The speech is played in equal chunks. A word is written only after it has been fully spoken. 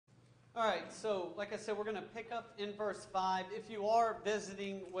All right, so like I said, we're going to pick up in verse 5. If you are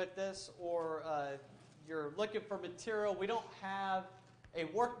visiting with us or you're looking for material, we don't have a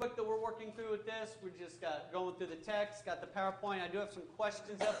workbook that we're working through with this. We just got going through the text, got the PowerPoint. I do have some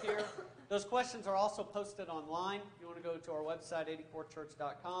questions up here. Those questions are also posted online. If you want to go to our website,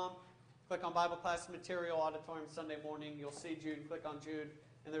 84church.com, click on Bible class material, auditorium Sunday morning. You'll see Jude. Click on Jude.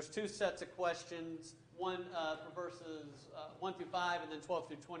 And there's two sets of questions, one for verses 1 through 5 and then 12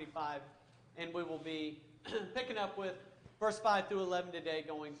 through 25. And we will be picking up with verse 5 through 11 today,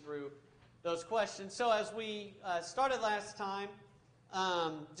 going through those questions. So as we started last time,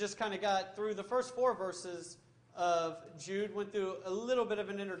 just kind of got through the first 4 verses of Jude, went through a little bit of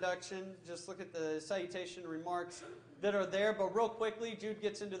an introduction, just look at the salutation remarks that are there. But real quickly, Jude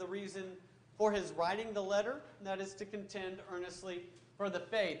gets into the reason for his writing the letter, and that is to contend earnestly for the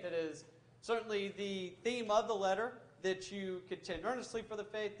faith. It is certainly the theme of the letter, that you contend earnestly for the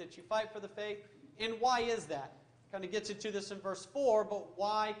faith, that you fight for the faith. And why is that? Kind of gets into this in verse 4, but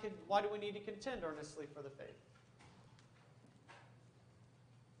why do we need to contend earnestly for the faith?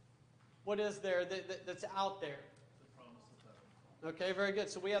 What is there that's out there? The promise of heaven. Okay, very good.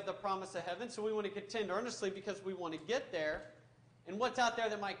 So we have the promise of heaven, so we want to contend earnestly because we want to get there. And what's out there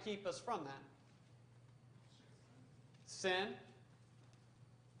that might keep us from that? Sin.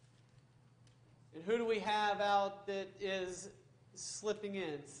 And who do we have out that is slipping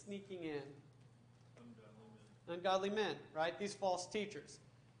in, sneaking in? Ungodly men, right? These false teachers.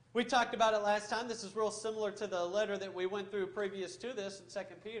 We talked about it last time. This is real similar to the letter that we went through previous to this in 2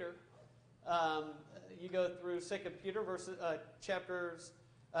 Peter. You go through 2 Peter chapter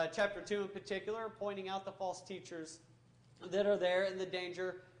 2 in particular, pointing out the false teachers that are there and the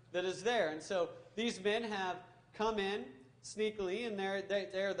danger that is there. And so these men have come in sneakily, and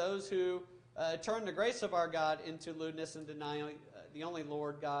they're those who turn the grace of our God into lewdness and deny the only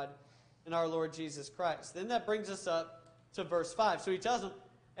Lord God and our Lord Jesus Christ. Then that brings us up to verse 5. So he tells them,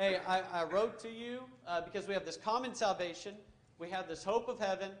 hey, I wrote to you because we have this common salvation. We have this hope of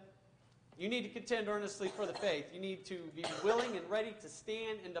heaven. You need to contend earnestly for the faith. You need to be willing and ready to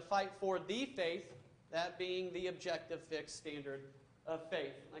stand and to fight for the faith, that being the objective, fixed standard of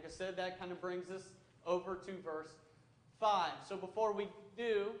faith. Like I said, that kind of brings us over to verse 5. So before we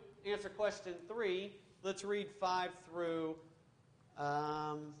do answer question 3, let's read 5 through...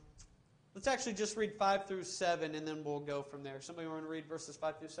 let's actually just read 5 through 7, and then we'll go from there. Somebody want to read verses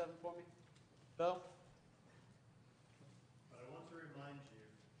 5 through 7 for me? Bill? But I want to remind you,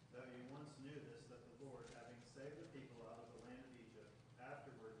 though you once knew this, that the Lord, having saved the people out of the land of Egypt,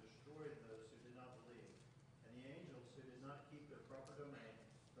 afterward destroyed those who did not believe. And the angels who did not keep their proper domain,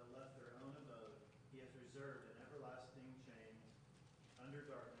 but left their own abode, he has reserved in everlasting chains under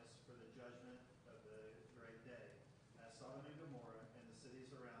darkness for the judgment of the great day. As Sodom and Gomorrah and the cities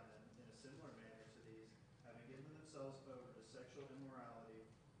around them, in a similar manner to these, having given themselves over to sexual immorality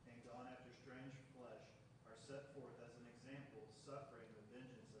and gone after strange flesh, are set forth as an example, suffering the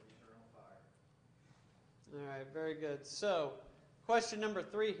vengeance of eternal fire. All right, very good. So, question number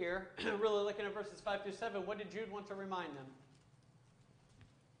 3 here, really looking at verses 5 through 7, what did Jude want to remind them?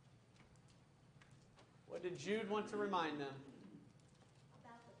 What did Jude want to remind them?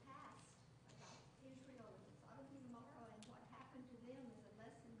 About the past, about Israel and Sodom and Gomorrah, and what happened to them is a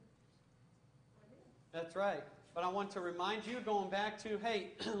lesson for them. That's right. But I want to remind you, going back to,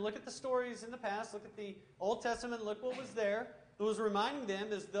 hey, look at the stories in the past, look at the Old Testament, look what was there. It was reminding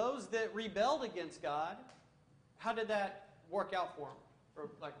them is those that rebelled against God, how did that work out for them, for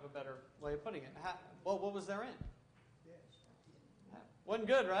lack of a better way of putting it? What was therein? Wasn't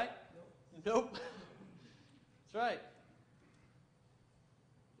good, right? Nope. That's right.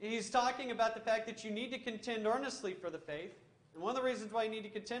 He's talking about the fact that you need to contend earnestly for the faith. And one of the reasons why you need to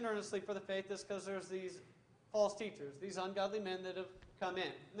contend earnestly for the faith is because there's these false teachers, these ungodly men that have come in.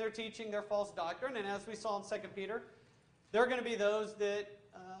 And they're teaching their false doctrine, and as we saw in 2 Peter, there are going to be those that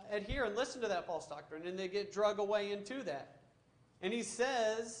adhere and listen to that false doctrine, and they get drug away into that. And he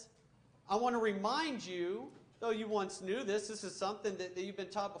says, I want to remind you, though you once knew this is something that you've been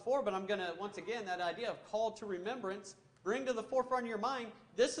taught before, but I'm going to, once again, that idea of call to remembrance, bring to the forefront of your mind,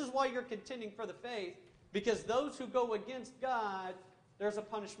 this is why you're contending for the faith, because those who go against God, there's a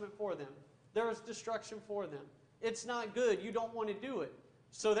punishment for them. There is destruction for them. It's not good. You don't want to do it.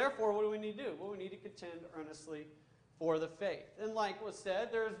 So therefore, what do we need to do? Well, we need to contend earnestly for the faith. And like was said,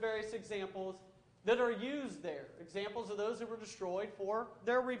 there's various examples that are used there. Examples of those who were destroyed for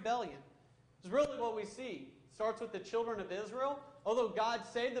their rebellion. It's really what we see. It starts with the children of Israel. Although God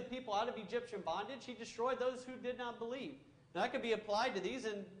saved the people out of Egyptian bondage, he destroyed those who did not believe. Now, that could be applied to these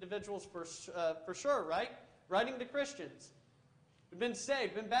individuals for sure, right? Writing to Christians. been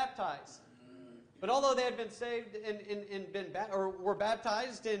saved, been baptized. But although they had been saved and been or were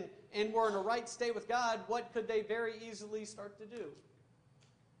baptized and were in a right state with God, what could they very easily start to do?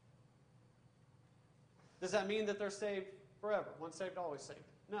 Does that mean that they're saved forever? Once saved, always saved?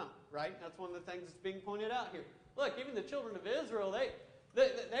 No, right? That's one of the things that's being pointed out here. Look, even the children of Israel,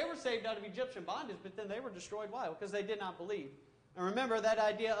 they were saved out of Egyptian bondage, but then they were destroyed. Why? Because they did not believe. And remember that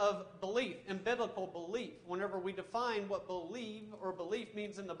idea of belief and biblical belief. Whenever we define what believe or belief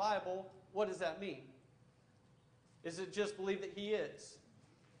means in the Bible, what does that mean? Is it just believe that He is?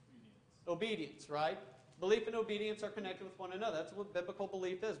 Obedience, right? Belief and obedience are connected with one another. That's what biblical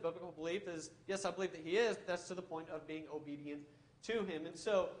belief is. Biblical belief is, yes, I believe that He is. That's to the point of being obedient to Him. And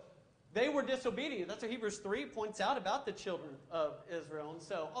so they were disobedient. That's what Hebrews 3 points out about the children of Israel. And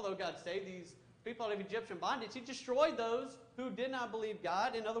so, although God saved these people out of Egyptian bondage, He destroyed those who did not believe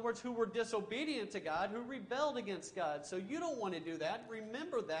God. In other words, who were disobedient to God, who rebelled against God. So you don't want to do that.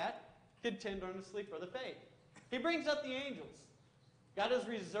 Remember that. Contend earnestly for the faith. He brings up the angels. God has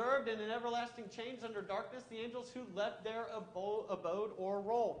reserved in an everlasting chains under darkness the angels who left their abode or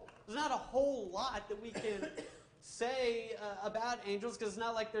role. There's not a whole lot that we can say about angels, because it's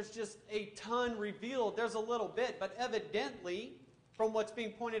not like there's just a ton revealed. There's a little bit, but evidently, from what's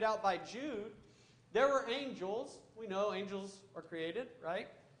being pointed out by Jude, there were angels. We know angels are created, right?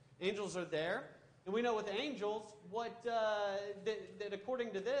 Angels are there. And we know with angels, that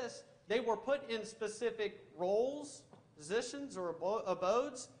according to this, they were put in specific roles, positions, or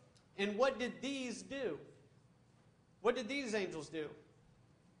abodes. And what did these do? What did these angels do?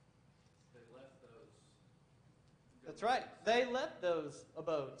 They left those. That's right. They left those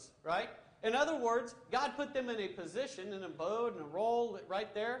abodes, right? In other words, God put them in a position, an abode, and a role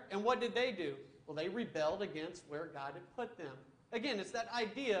right there. And what did they do? Well, they rebelled against where God had put them. Again, it's that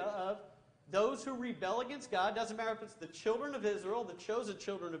idea of those who rebel against God. Doesn't matter if it's the children of Israel, the chosen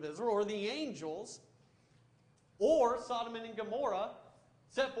children of Israel, or the angels, or Sodom and Gomorrah,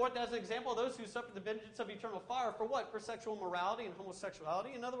 set forth as an example of those who suffered the vengeance of eternal fire. For what? For sexual immorality and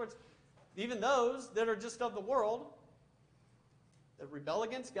homosexuality. In other words, even those that are just of the world, that rebel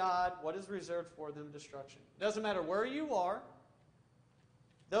against God, what is reserved for them? Destruction. It doesn't matter where you are.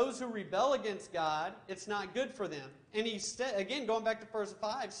 Those who rebel against God, it's not good for them. And he said, again, going back to verse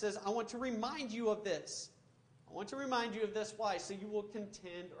 5, says, I want to remind you of this. I want to remind you of this. Why? So you will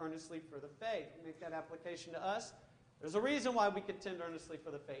contend earnestly for the faith. Make that application to us. There's a reason why we contend earnestly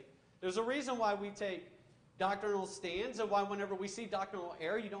for the faith. There's a reason why we take doctrinal stands, and why whenever we see doctrinal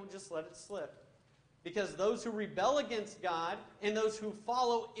error, you don't just let it slip. Because those who rebel against God and those who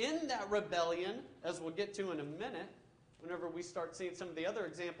follow in that rebellion, as we'll get to in a minute, whenever we start seeing some of the other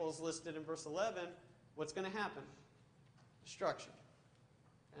examples listed in verse 11, what's going to happen? Destruction.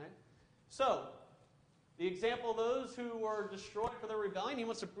 Okay? So, the example of those who were destroyed for their rebellion, he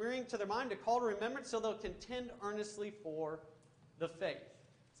wants to bring to their mind a call to remembrance so they'll contend earnestly for the faith.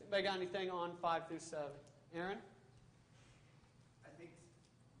 Has anybody got anything on 5 through 7? Aaron? I think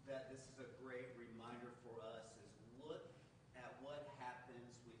that this is a great reminder for us is look at what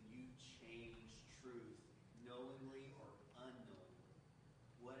happens when you change truth knowingly or unknowingly.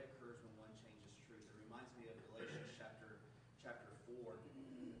 What occurs when one changes truth? It reminds me of Galatians chapter 4,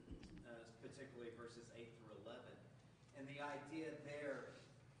 particularly verses 8 through 11. And the idea there,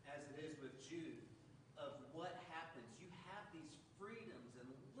 as it is with Jude, of what happens. You have these freedoms and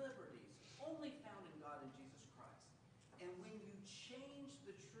liberties only found in God and Jesus Christ. And when you change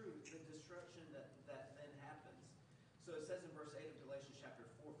the truth, the destruction that then happens. So it says in verse 8 of Galatians chapter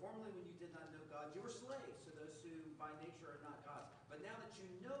 4, formerly when you did not know God, you were slaves to those who by nature are not God's. But now that you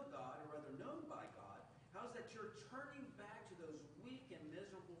know God, or rather known by God, how is that you're turning back to those weak and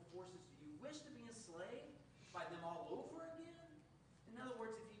miserable forces? Do you wish to be enslaved by them all over again? In other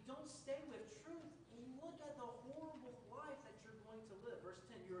words, if you don't stay with truth, look at the horrible life that you're going to live. Verse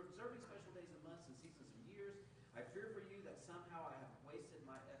 10, you're observing special days and months and seasons and years. I fear for you that somehow I have wasted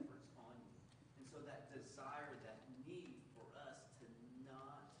my efforts on you. And so that desire, that need for us to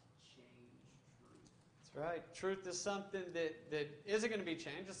not change truth. That's right. Truth is something that isn't going to be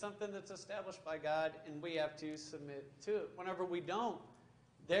changed. It's something that's established by God, and we have to submit to it. Whenever we don't,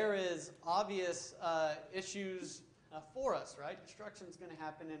 there is obvious issues for us, right? Destruction is going to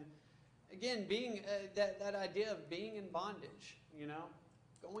happen. And again, being that idea of being in bondage,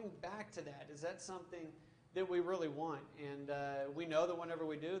 going back to that, is that something that we really want? And we know that whenever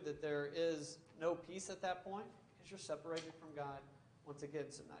we do, that there is no peace at that point, because you're separated from God once again.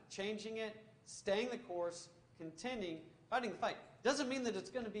 So not changing it, staying the course, contending, fighting the fight. Doesn't mean that it's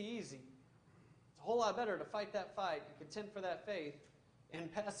going to be easy. It's a whole lot better to fight that fight and contend for that faith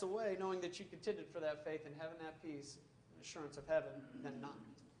and pass away knowing that you contended for that faith and having that peace, assurance of heaven than not.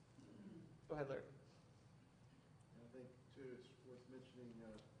 Go ahead, Larry. I think, too, it's worth mentioning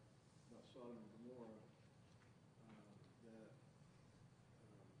about Sodom and Gomorrah, that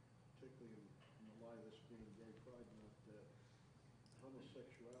particularly in the light of this being Gay Pride Month, that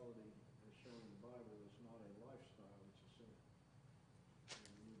homosexuality, as shown in the Bible, is not a lifestyle, it's a sin.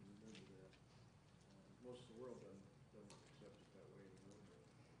 And we need to remember that. Most of the world doesn't accept it that way anymore, but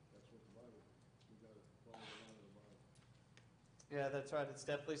that's what the Bible, we've got to follow the line of the Bible. Yeah, that's right. It's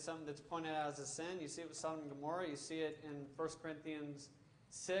definitely something that's pointed out as a sin. You see it with Sodom and Gomorrah. You see it in 1 Corinthians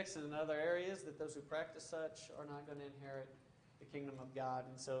 6 and in other areas, that those who practice such are not going to inherit the kingdom of God.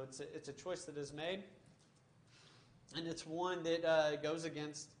 And so it's a choice that is made, and it's one that goes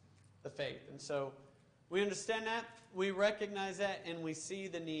against the faith. And so we understand that, we recognize that, and we see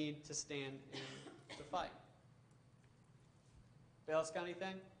the need to stand in the fight. Anybody else got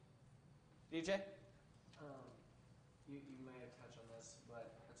anything? DJ? You may have touched on this,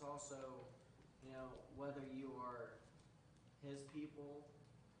 but it's also, whether you are his people,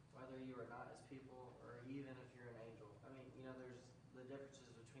 whether you are not his people, or even if you're an angel. I mean, there's the differences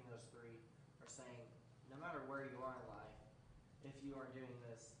between those three are saying, no matter where you are in life, if you are doing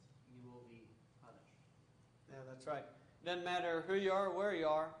this, you will be punished. Yeah, that's right. Doesn't matter who you are or where you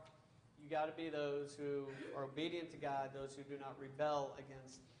are, you got to be those who are obedient to God, those who do not rebel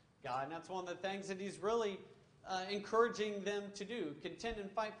against God. And that's one of the things that he's really encouraging them to do. Contend and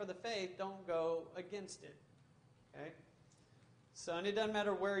fight for the faith. Don't go against it. Okay? So, and it doesn't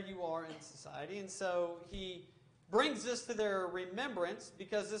matter where you are in society. And so he brings this to their remembrance,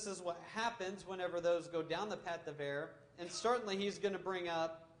 because this is what happens whenever those go down the path of error. And certainly he's going to bring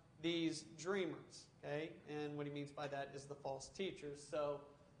up these dreamers. Okay? And what he means by that is the false teachers. So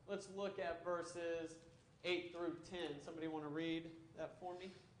let's look at verses 8 through 10. Somebody want to read that for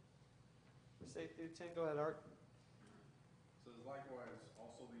me? Verse 8 through 10. Go ahead, Art. It says, likewise,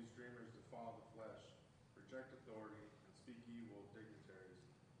 also these dreamers defile the flesh, reject authority, and speak evil of dignitaries.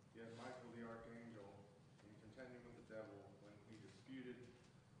 Yet Michael the archangel, in contending with the devil, when he disputed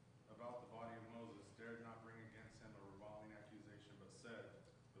about the body of Moses, dared not bring against him a reviling accusation, but said,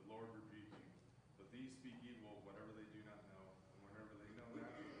 the Lord rebuke you. But these speak evil of whatever they do not know, and whenever they know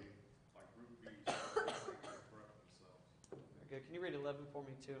naturally, like brute beasts, they corrupt themselves. Very good. Can you read 11 for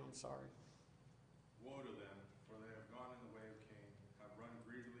me too? I'm sorry. Woe to them, for they have gone in the way of Cain, have run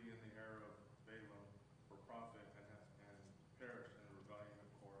greedily in the error of Balaam for profit, and perished in the rebellion of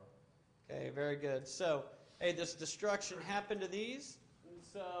Korah. Okay, very good. So, hey, this destruction happened to these. And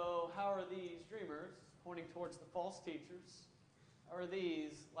so, how are these dreamers pointing towards the false teachers? How are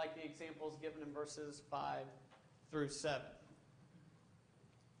these like the examples given in verses 5 through 7?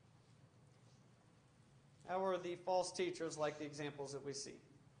 How are the false teachers like the examples that we see?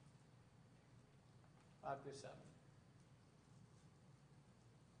 5 through 7.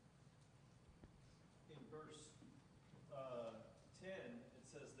 In verse 10, it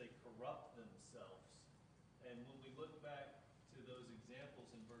says they corrupt themselves. And when we look back to those examples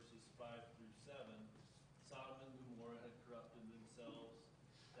in verses 5 through 7, Sodom and Gomorrah had corrupted themselves.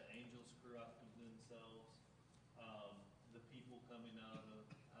 The angels corrupted themselves. The people coming out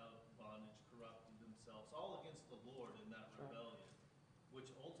of bondage corrupted themselves, all against the Lord in that rebellion,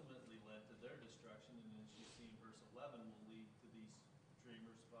 which ultimately led to their destruction, and as you see in verse 11, will lead to these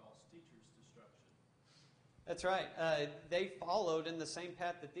dreamers, false teachers' destruction. That's right. They followed in the same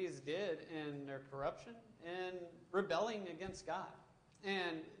path that these did in their corruption and rebelling against God.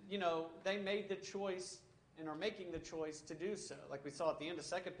 And, they made the choice and are making the choice to do so. Like we saw at the end of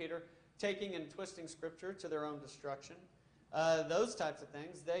 2 Peter, taking and twisting Scripture to their own destruction. Those types of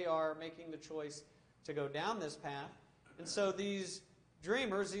things, they are making the choice to go down this path. And so these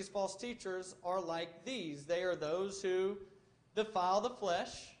dreamers, these false teachers, are like these. They are those who defile the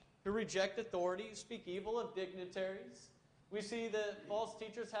flesh, who reject authority, speak evil of dignitaries. We see that false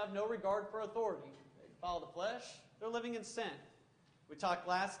teachers have no regard for authority. They defile the flesh. They're living in sin. We talked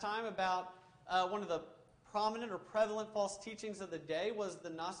last time about one of the prominent or prevalent false teachings of the day was the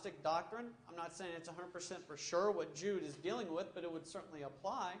Gnostic doctrine. I'm not saying it's 100% for sure what Jude is dealing with, but it would certainly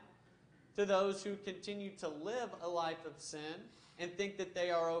apply to those who continue to live a life of sin and think that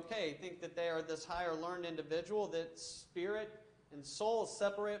they are okay, think that they are this higher learned individual, that spirit and soul is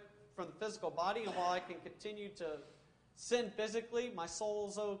separate from the physical body, and while I can continue to sin physically, my soul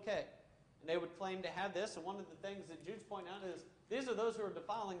is okay. And they would claim to have this, and one of the things that Jude's pointing out is these are those who are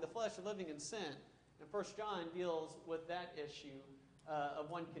defiling the flesh and living in sin. And 1 John deals with that issue of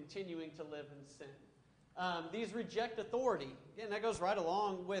one continuing to live in sin. These reject authority. Again, that goes right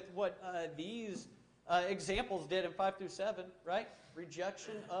along with what these examples did in 5 through 7, right?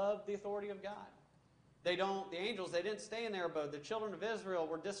 Rejection of the authority of God. The angels, they didn't stay in their abode. The children of Israel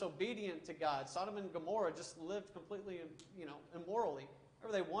were disobedient to God. Sodom and Gomorrah just lived completely, immorally,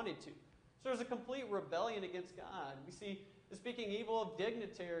 whatever they wanted to. So there's a complete rebellion against God. We see the speaking evil of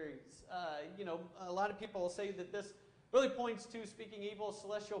dignitaries. A lot of people will say that this really points to speaking evil of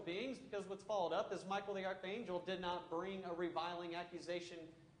celestial beings, because what's followed up is Michael the archangel did not bring a reviling accusation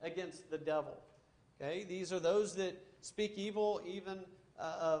against the devil. Okay, these are those that speak evil even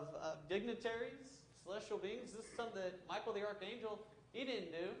of dignitaries, celestial beings. This is something that Michael the archangel, he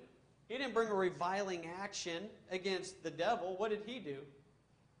didn't do. He didn't bring a reviling action against the devil. What did he do?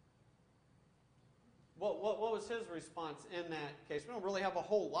 What was his response in that case? We don't really have a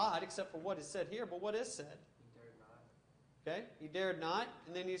whole lot except for what is said here, but what is said? He dared not. Okay, he dared not,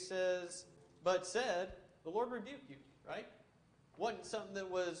 and then he says, but said, the Lord rebuke you, right? Wasn't something that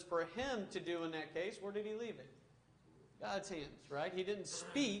was for him to do in that case. Where did he leave it? God's hands, right? He didn't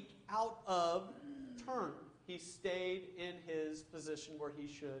speak out of turn. He stayed in his position where he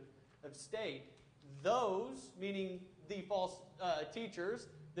should have stayed. Those, meaning the false teachers,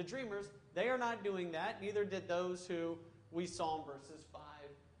 the dreamers, they are not doing that. Neither did those who we saw in verses 5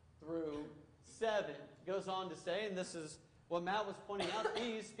 through 7. It goes on to say, and this is what Matt was pointing out,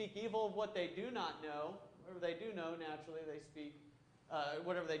 these speak evil of what they do not know. Whatever they do know, naturally, they speak.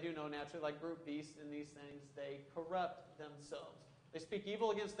 Whatever they do know, naturally, like brute beasts and these things, they corrupt themselves. They speak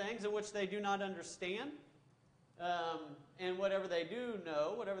evil against things in which they do not understand. And whatever they do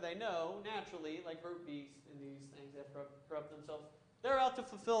know, whatever they know, naturally, like brute beasts and these things, they corrupt themselves. They're out to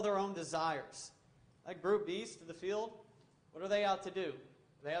fulfill their own desires. Like brute beasts of the field, what are they out to do?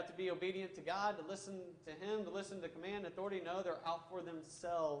 Are they out to be obedient to God, to listen to Him, to listen to command, authority? No, they're out for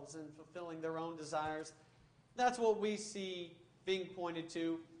themselves and fulfilling their own desires. That's what we see being pointed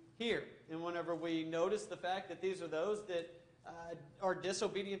to here. And whenever we notice the fact that these are those that are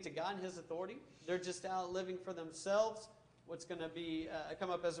disobedient to God and His authority, they're just out living for themselves. What's going to be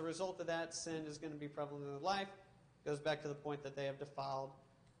come up as a result of that sin is going to be prevalent in their life. It goes back to the point that they have defiled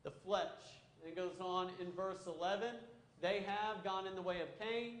the flesh. And it goes on in verse 11. They have gone in the way of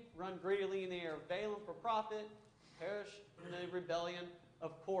Cain, run greedily in the air of Balaam for profit, perished in the rebellion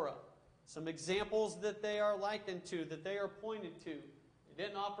of Korah. Some examples that they are likened to, that they are pointed to. They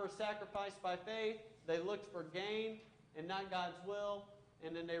didn't offer a sacrifice by faith. They looked for gain and not God's will.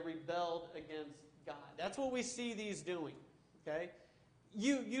 And then they rebelled against God. That's what we see these doing. Okay?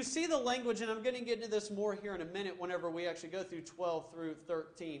 You see the language, and I'm going to get into this more here in a minute whenever we actually go through 12 through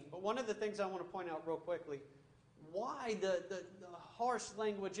 13. But one of the things I want to point out real quickly, why the harsh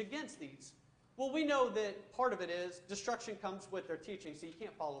language against these? Well, we know that part of it is destruction comes with their teaching, so you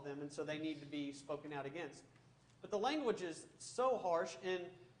can't follow them, and so they need to be spoken out against. But the language is so harsh and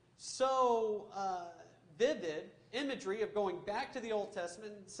so vivid imagery of going back to the Old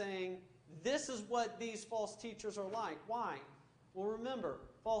Testament and saying, this is what these false teachers are like. Why? Well, remember,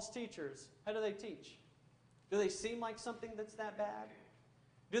 false teachers, how do they teach? Do they seem like something that's that bad?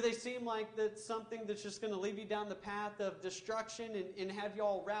 Do they seem like that's something that's just going to lead you down the path of destruction and have you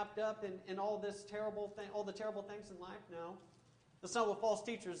all wrapped up in all this terrible thing, all the terrible things in life? No. That's not what false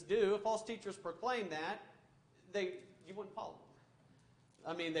teachers do. If false teachers proclaim that, you wouldn't follow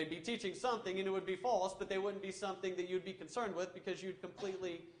them. I mean, they'd be teaching something and it would be false, but they wouldn't be something that you'd be concerned with because you'd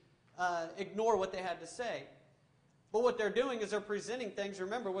completely ignore what they had to say. But what they're doing is they're presenting things,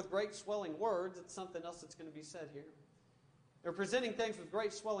 remember, with great swelling words. It's something else that's going to be said here. They're presenting things with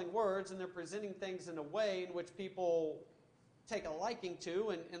great swelling words, and they're presenting things in a way in which people take a liking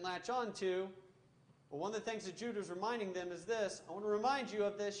to and latch on to. Well, one of the things that Jude is reminding them is this. I want to remind you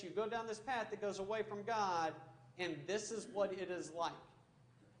of this. You go down this path that goes away from God, and this is what it is like.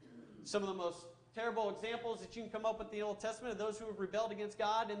 Some of the most terrible examples that you can come up with in the Old Testament are those who have rebelled against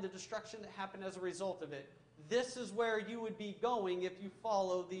God and the destruction that happened as a result of it. This is where you would be going if you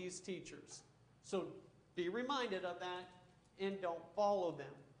follow these teachers. So be reminded of that and don't follow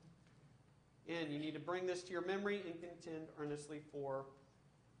them. And you need to bring this to your memory and contend earnestly for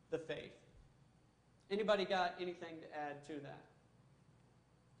the faith. Anybody got anything to add to that?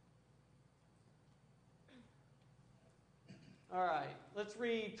 All right, let's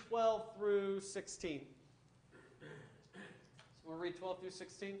read 12 through 16. So we'll read 12 through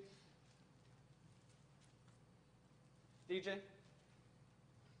 16. DJ?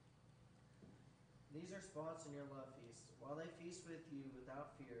 These are spots in your love feast, while they feast with you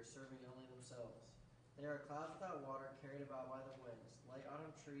without fear, serving only themselves. They are clouds without water, carried about by the winds, like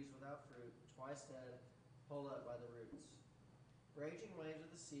autumn trees without fruit, twice dead, pulled up by the roots. Raging waves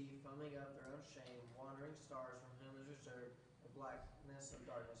of the sea, foaming up their own shame, wandering stars from whom is reserved the blackness of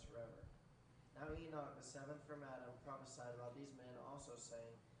darkness forever. Now Enoch, the seventh from Adam, prophesied about these men, also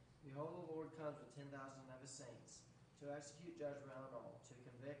saying, Behold, the Lord comes with 10,000 of his saints, to execute judgment on all, to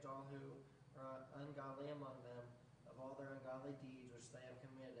convict all who are ungodly among them of all their ungodly deeds which they have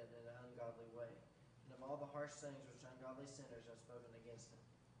committed in an ungodly way, and of all the harsh things which ungodly sinners have spoken against him.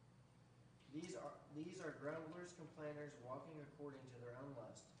 These are grumblers, complainers, walking according to their own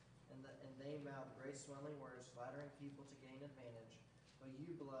lust, and they mouth great swelling words, flattering people to gain advantage. But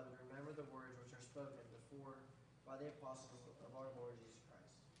you, beloved, remember the words which are spoken before by the apostles of our Lord Jesus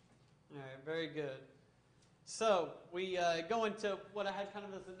Christ. All right, very good. So we go into what I had kind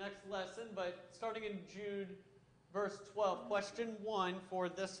of as the next lesson, but starting in Jude, verse 12, question 1 for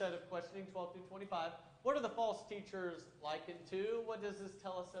this set of questioning, 12 through 25. What are the false teachers likened to? What does this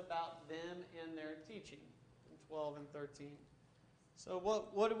tell us about them and their teaching? In 12 and 13. So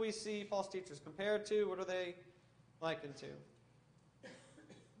what do we see false teachers compared to? What are they likened to?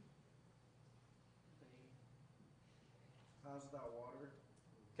 Clouds without water.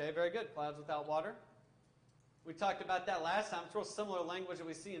 Okay, very good. Clouds without water. We talked about that last time. It's real similar language that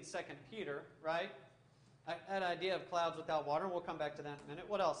we see in 2 Peter, right? That idea of clouds without water. We'll come back to that in a minute.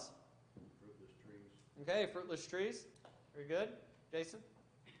 What else? Fruitless trees. Okay, fruitless trees. Very good. Jason?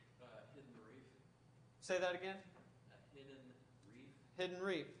 Hidden reef. Say that again. Hidden reef. Hidden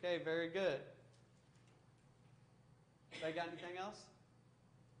reef. Okay, very good. They got anything else?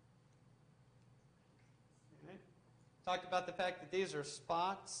 Okay. Talked about the fact that these are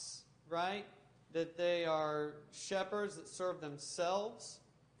spots, right? That they are shepherds that serve themselves.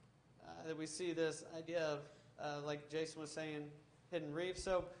 That we see this idea of, like Jason was saying, hidden reef.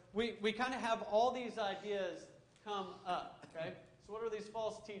 So we kind of have all these ideas come up, okay? So what are these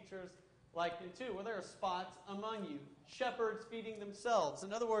false teachers likened to? Well, there are spots among you. Shepherds feeding themselves.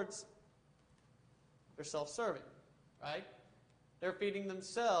 In other words, they're self-serving, right? They're feeding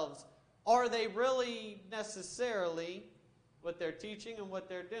themselves. Are they really necessarily, what they're teaching and what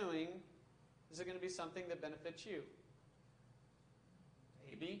they're doing, is it going to be something that benefits you?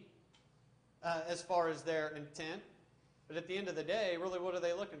 Maybe. As far as their intent. But at the end of the day, really, what are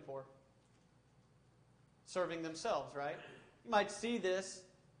they looking for? Serving themselves, right? You might see this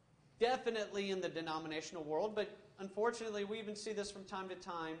definitely in the denominational world, but unfortunately, we even see this from time to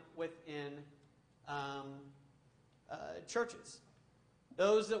time within churches.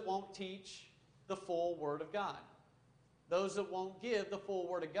 Those that won't teach the full Word of God. Those that won't give the full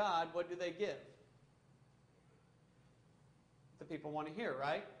Word of God, what do they give? The people want to hear,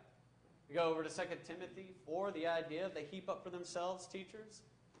 right? We go over to 2 Timothy 4, the idea of they heap up for themselves teachers.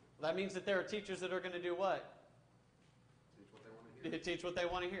 Well, that means that there are teachers that are going to do what? Teach what they want to hear. Teach what they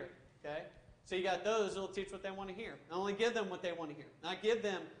want to hear. Okay? So you got those that will teach what they want to hear. Not only give them what they want to hear, not give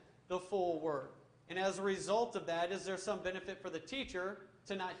them the full Word. And as a result of that, is there some benefit for the teacher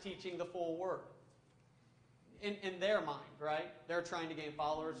to not teaching the full Word? In their mind, right? They're trying to gain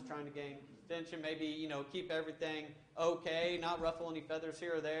followers, trying to gain attention, maybe, keep everything okay, not ruffle any feathers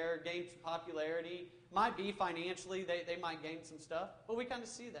here or there, gain some popularity. Might be financially, they might gain some stuff, but we kind of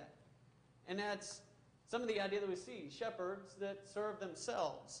see that. And that's some of the idea that we see, shepherds that serve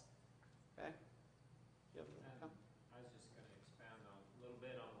themselves. Okay? I was just going to expound on a little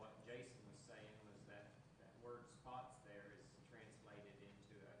bit on what Jason was saying, was that word spots there is translated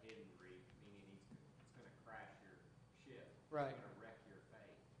into a hidden reef, meaning it's going to crash your ship. Right. It's going to wreck your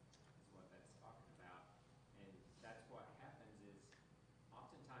faith, is what that's talking about. And that's what happens is,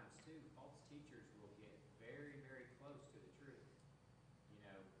 oftentimes too, false teachers will get very, very close to the truth.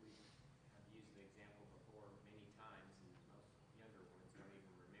 I've used the example before many times, and most younger ones don't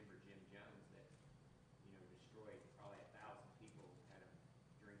even remember Jim Jones that, destroyed probably 1,000 people, had them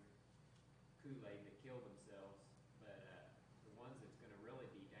drink Kool-Aid that killed themselves. But the ones that's going to really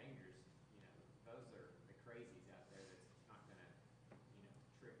be dangerous, those are the crazies out there that's not going to,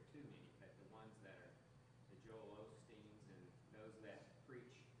 trick too many. But the ones that are the Joel Osteens and those that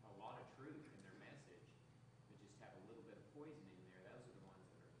preach a lot of truth in their message, but just have a little bit of poison in there, those are the ones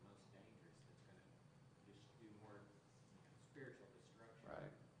that are the most dangerous. That's going to just do more spiritual destruction.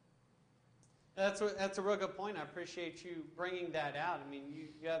 Right. That's a real good point. I appreciate you bringing that out. I mean,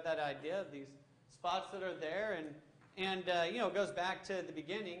 you have that idea of these spots that are there, and it goes back to the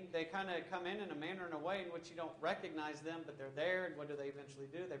beginning. They kind of come in a manner and a way in which you don't recognize them, but they're there, and what do they eventually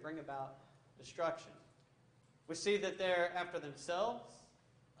do? They bring about destruction. We see that they're after themselves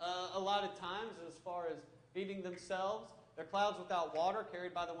a lot of times as far as feeding themselves. They're clouds without water,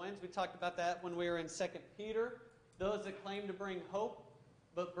 carried by the winds. We talked about that when we were in 2 Peter. Those that claim to bring hope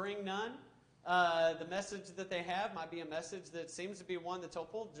but bring none. The message that they have might be a message that seems to be one that's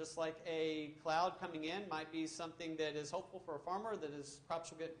hopeful, just like a cloud coming in might be something that is hopeful for a farmer, that his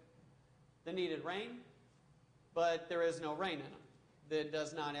crops will get the needed rain, but there is no rain in them. that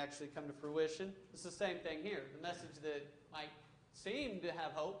does not actually come to fruition. It's the same thing here. The message that might seem to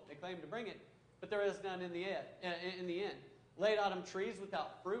have hope, they claim to bring it, but there is none in the end. Late autumn trees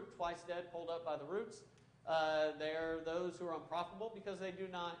without fruit, twice dead, pulled up by the roots. They are those who are unprofitable because they do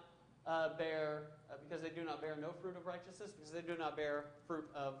not bear no fruit of righteousness, because they do not bear fruit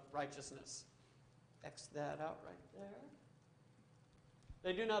of righteousness. X that out right there.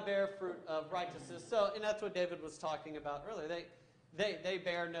 They do not bear fruit of righteousness. So, and that's what David was talking about earlier. They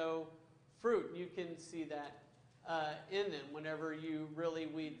bear no fruit. You can see that in them whenever you really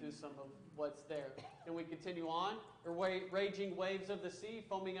weed through some of what's there. And we continue on. They're raging waves of the sea,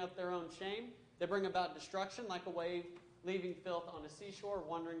 foaming up their own shame. They bring about destruction like a wave leaving filth on a seashore,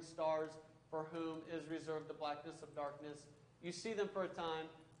 wandering stars for whom is reserved the blackness of darkness. You see them for a time,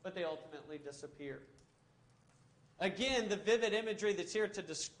 but they ultimately disappear. Again, the vivid imagery that's here to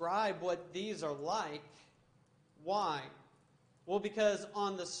describe what these are like. Why? Well, because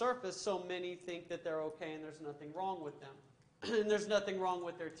on the surface, so many think that they're okay and there's nothing wrong with them. And there's nothing wrong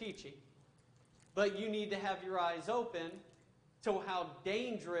with their teaching. But you need to have your eyes open to how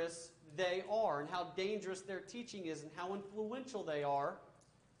dangerous they are and how dangerous their teaching is and how influential they are,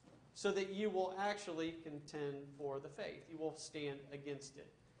 so that you will actually contend for the faith. You will stand against it.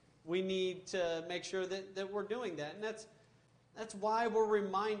 We need to make sure that we're doing that. And that's why we're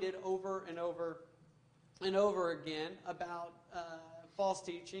reminded over and over and over again about false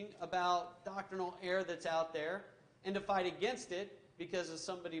teaching, about doctrinal error that's out there, and to fight against it, because if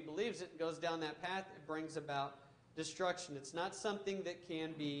somebody believes it and goes down that path, it brings about destruction. It's not something that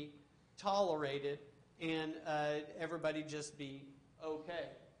can be tolerated and everybody just be okay.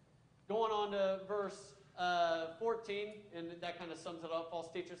 Going on to verse 14, and that kind of sums it up. False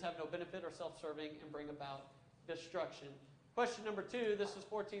teachers have no benefit, are self-serving, and bring about destruction. Question number 2, this is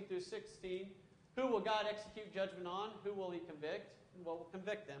 14 through 16. Who will God execute judgment on? Who will he convict? And what will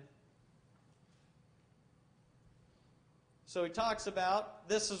convict them? So he talks about,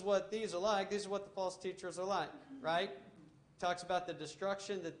 this is what these are like. These are what the false teachers are like, right? He talks about the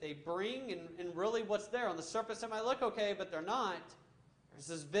destruction that they bring, and really what's there. On the surface, it might look okay, but they're not. There's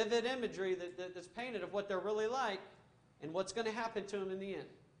this vivid imagery that's painted of what they're really like and what's going to happen to them in the end.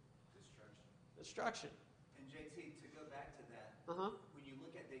 Destruction. And JT, to go back to that, when you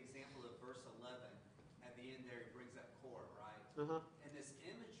look at the example of verse 11, at the end there, he brings up Korah, right? And this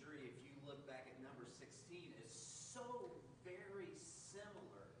imagery, if you look back at number 16, is so very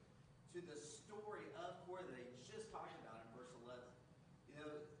similar to the story of Korah that he just talked about in verse 11. You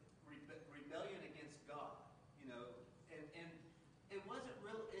know, rebellion against God, you know, and it wasn't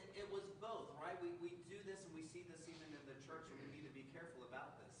real, it was both, right? We do this, and we see this even in the church, and we need to be careful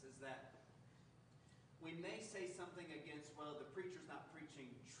about this, is that we may say something against, well, the preacher's not preaching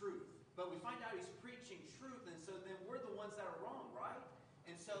truth, but we find out he's preaching truth, and so then we're the ones that are wrong, right?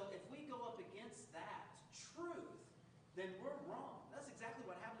 And so if we go up against that truth, then we're wrong. That's exactly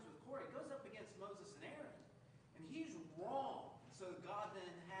what happens with Korah. He goes up against Moses and Aaron, and he's wrong. So God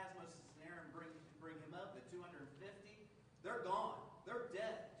then has Moses and Aaron bring him up, the 250. They're gone. They're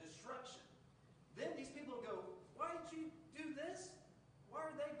dead. Destruction. Then these people go, why did you do this? Why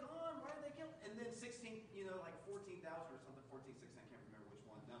are they gone? Why are they killed? And then 16, like 14,000 or something, 14, 16, I can't remember which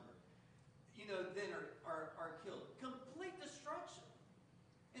one number, then are killed. Complete destruction.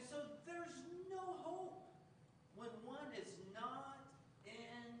 And so there's no hope when one is not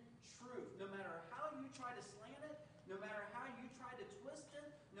in truth. No matter how you try to slant it, no matter how you try to twist it,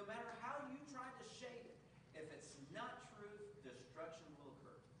 no matter how you try to shade it, if it's not truth, destruction will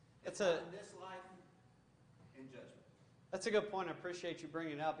occur. It's not in this life, in judgment. That's a good point. I appreciate you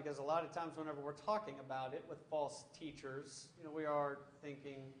bringing it out, because a lot of times whenever we're talking about it with false teachers, we are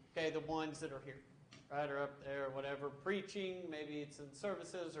thinking, okay, the ones that are here, right, or up there, or whatever, preaching, maybe it's in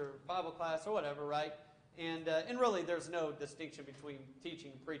services or Bible class or whatever, right? And really there's no distinction between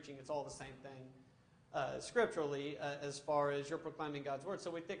teaching and preaching. It's all the same thing scripturally as far as you're proclaiming God's word. So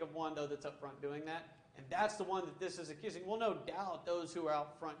we think of one, though, that's up front doing that, and that's the one that this is accusing. Well, no doubt those who are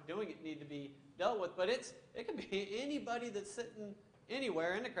out front doing it need to be dealt with, but it can be anybody that's sitting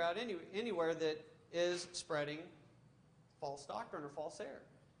anywhere in the crowd, anywhere that is spreading false doctrine or false error,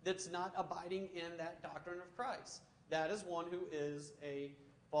 that's not abiding in that doctrine of Christ. That is one who is a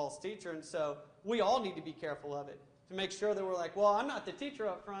false teacher, and so we all need to be careful of it to make sure that we're like, well, I'm not the teacher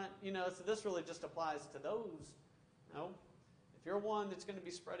up front, so this really just applies to those. No. If you're one that's going to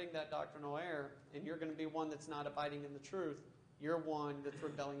be spreading that doctrinal error, and you're going to be one that's not abiding in the truth, you're one that's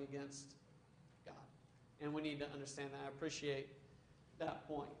rebelling against God. And we need to understand that. I appreciate that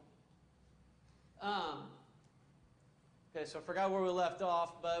point. Okay, so I forgot where we left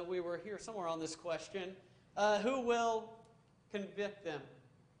off, but we were here somewhere on this question. Who will convict them?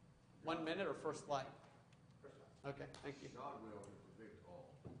 1 minute or first light? Okay, thank you. God will convict all.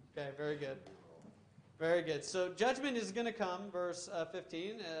 Okay, very good. Very good. So judgment is going to come, verse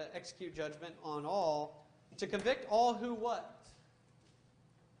 15, execute judgment on all, to convict all who what?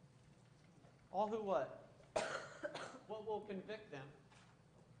 All who what? What will convict them?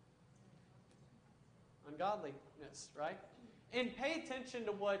 Ungodliness, right? And pay attention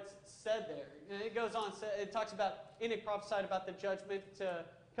to what's said there. And it goes on, it talks about, Enoch prophesied about the judgment to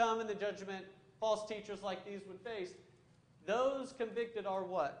come and the judgment false teachers like these would face. Those convicted are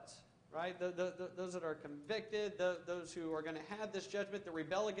what? Right? Those that are convicted, those who are going to have this judgment, that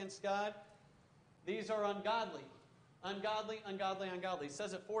rebel against God, these are ungodly. Ungodly, ungodly, ungodly. It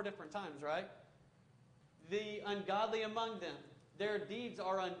says it 4 different times, right? The ungodly among them, their deeds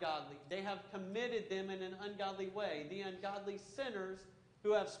are ungodly. They have committed them in an ungodly way. The ungodly sinners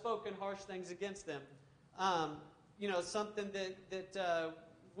who have spoken harsh things against them. Something that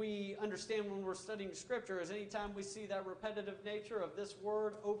we understand when we're studying Scripture is anytime we see that repetitive nature of this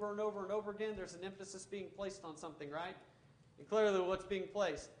word over and over and over again, there's an emphasis being placed on something, right? And clearly what's being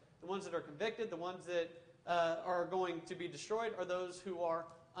placed, the ones that are convicted, the ones that are going to be destroyed are those who are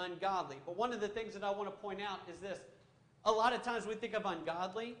ungodly. But one of the things that I want to point out is this. A lot of times we think of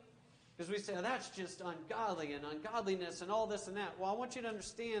ungodly because we say, oh, that's just ungodly and ungodliness and all this and that. Well, I want you to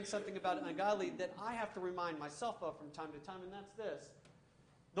understand something about ungodly that I have to remind myself of from time to time, and that's this.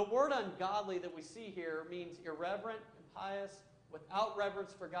 The word ungodly that we see here means irreverent, impious, without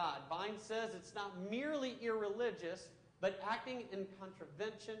reverence for God. Vine says it's not merely irreligious, but acting in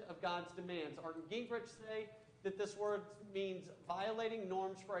contravention of God's demands. Arden Gingrich say that this word means violating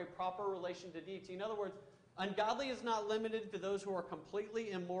norms for a proper relation to deity. In other words, ungodly is not limited to those who are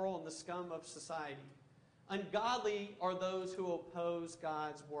completely immoral and the scum of society. Ungodly are those who oppose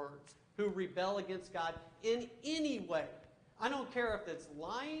God's words, who rebel against God in any way. I don't care if it's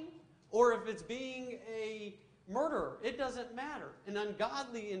lying or if it's being a murderer. It doesn't matter. An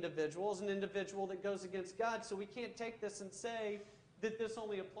ungodly individual is an individual that goes against God, so we can't take this and say that this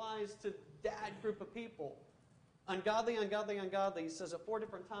only applies to that group of people. Ungodly, ungodly, ungodly. He says it 4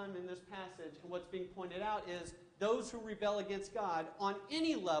 different times in this passage, and what's being pointed out is those who rebel against God on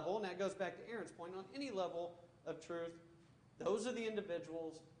any level, and that goes back to Aaron's point, on any level of truth, those are the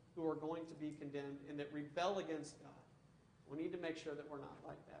individuals who are going to be condemned and that rebel against God. We need to make sure that we're not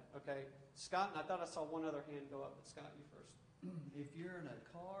like that, okay? Scott, and I thought I saw one other hand go up, but Scott, you first. If you're in a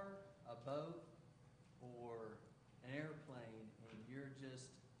car, a boat, or an airplane, and you're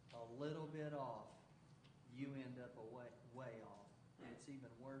just a little bit off, you end up way off. And it's even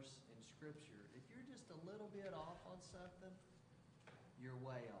worse in Scripture. If you're just a little bit off on something, you're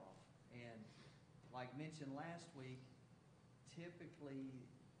way off. And like mentioned last week, typically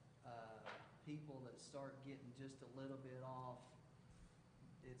people that start getting just a little bit off,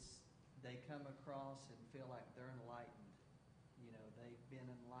 they come across and feel like they're enlightened. You know, they've been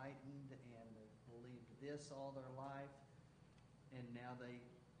enlightened and they've believed this all their life, and now they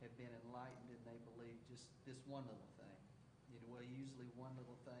have been enlightened and they believe just this one little thing. You know, well, usually one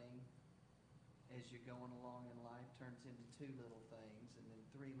little thing as you're going along in life turns into 2 little things and then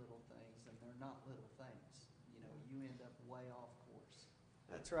 3 little things, and they're not little things. You know, you end up way off course.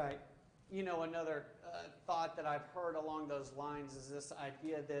 That's right. You know, another thought that I've heard along those lines is this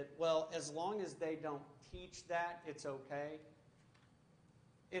idea that, well, as long as they don't teach that, it's okay.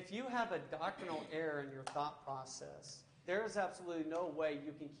 If you have a doctrinal error in your thought process, there is absolutely no way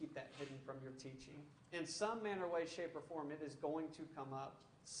you can keep that hidden from your teaching. In some manner, way, shape, or form, it is going to come up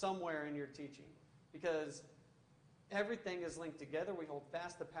somewhere in your teaching because everything is linked together. We hold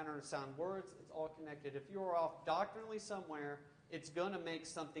fast the pattern of sound words. It's all connected. If you are off doctrinally somewhere, it's going to make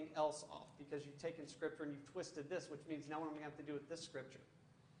something else off because you've taken Scripture and you've twisted this, which means now what am I going to have to do with this Scripture?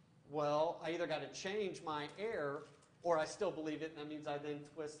 Well, I either got to change my error or I still believe it, and that means I then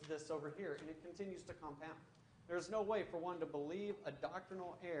twist this over here, and it continues to compound. There's no way for one to believe a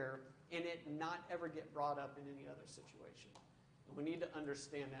doctrinal error and it not ever get brought up in any other situation. And we need to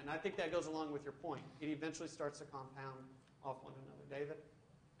understand that. And I think that goes along with your point. It eventually starts to compound off one another. David?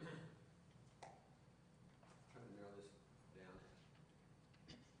 Trying to narrow this down.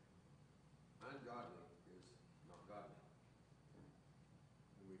 Ungodly is not godly.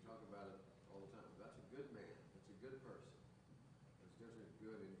 And we talk about it all the time. That's a good man. That's a good person. There's different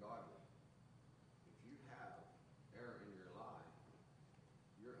good and godly. If you have error in your life,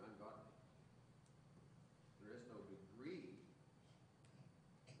 you're ungodly. There is no degree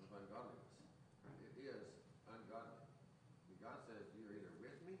of ungodliness. It is ungodly. And God says you're either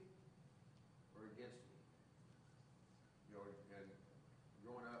with me or against me. You know, and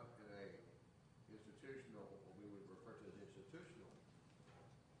growing up in a institutional, what we would refer to as institutional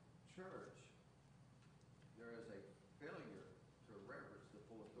church, there is a failure to reverence the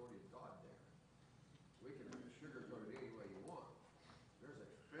full authority of God there. We can sugarcoat it any way you want. There's a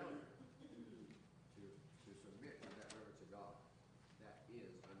failure to submit to that reverence of God. That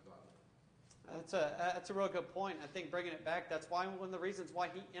is ungodly. That's a real good point. I think bringing it back, that's why one of the reasons why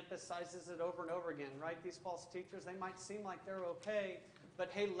he emphasizes it over and over again, right? These false teachers, they might seem like they're okay,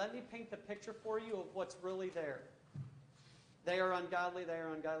 but hey, let me paint the picture for you of what's really there. They are ungodly, they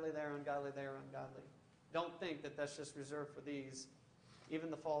are ungodly, they are ungodly, they are ungodly. Don't think that that's just reserved for these. Even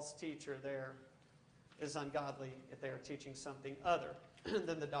the false teacher there is ungodly if they are teaching something other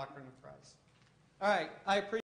than the doctrine of Christ. All right, I appreciate